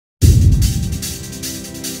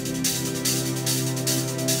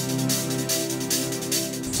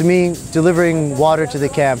To me, delivering water to the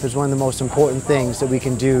camp is one of the most important things that we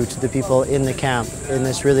can do to the people in the camp in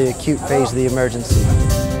this really acute phase of the emergency.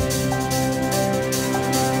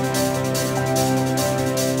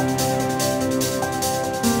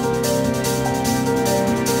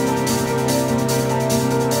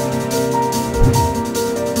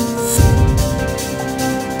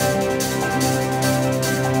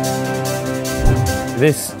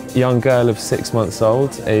 This young girl of 6 months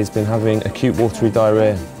old has been having acute watery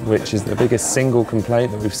diarrhoea, which is the biggest single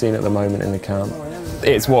complaint that we've seen at the moment in the camp.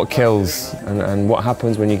 It's what kills, and what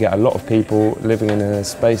happens when you get a lot of people living in a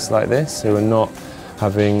space like this who are not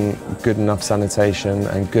having good enough sanitation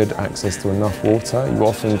and good access to enough water. You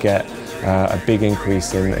often get a big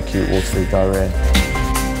increase in acute watery diarrhoea.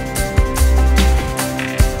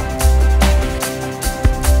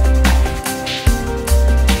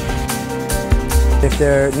 If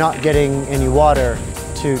they're not getting any water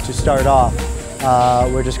to start off,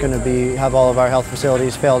 we're just going to have all of our health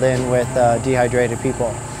facilities filled in with dehydrated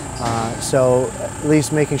people. So at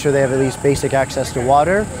least making sure they have at least basic access to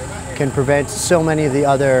water can prevent so many of the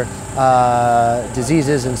other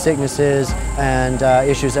diseases and sicknesses and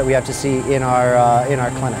issues that we have to see in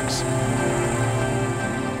our clinics.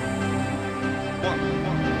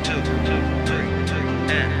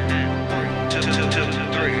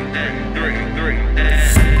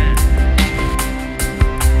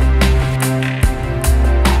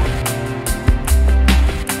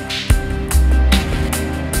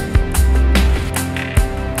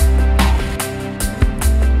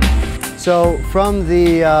 So from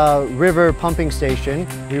the river pumping station,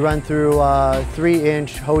 we run through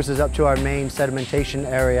 3-inch hoses up to our main sedimentation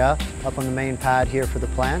area up on the main pad here for the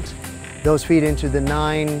plant. Those feed into the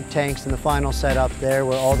 9 tanks in the final setup there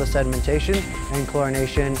where all the sedimentation and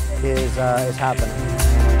chlorination is happening.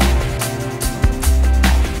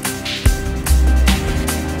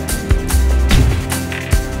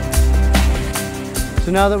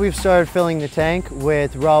 So now that we've started filling the tank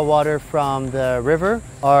with raw water from the river,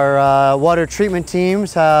 our water treatment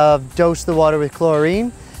teams have dosed the water with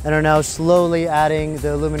chlorine and are now slowly adding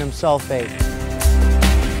the aluminum sulfate.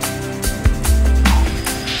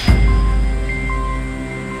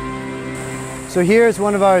 So here's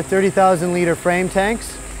one of our 30,000 liter frame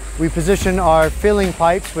tanks. We position our filling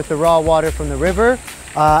pipes with the raw water from the river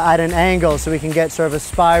at an angle so we can get sort of a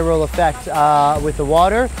spiral effect with the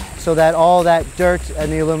water so that all that dirt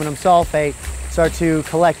and the aluminum sulfate start to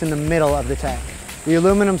collect in the middle of the tank. The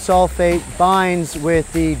aluminum sulfate binds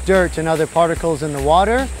with the dirt and other particles in the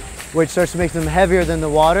water, which starts to make them heavier than the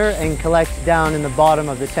water and collect down in the bottom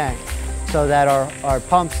of the tank so that our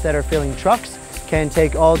pumps that are filling trucks can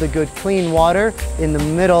take all the good clean water in the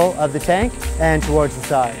middle of the tank and towards the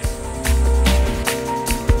sides.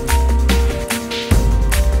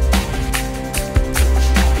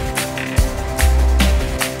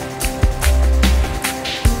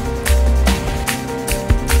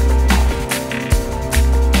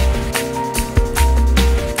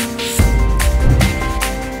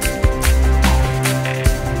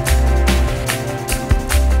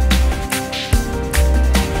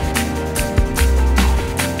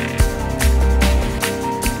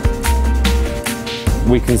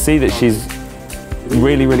 We can see that she's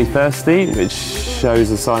really thirsty, which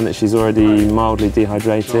shows a sign that she's already mildly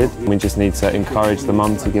dehydrated. We just need to encourage the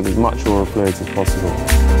mum to give as much oral fluids as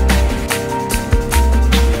possible.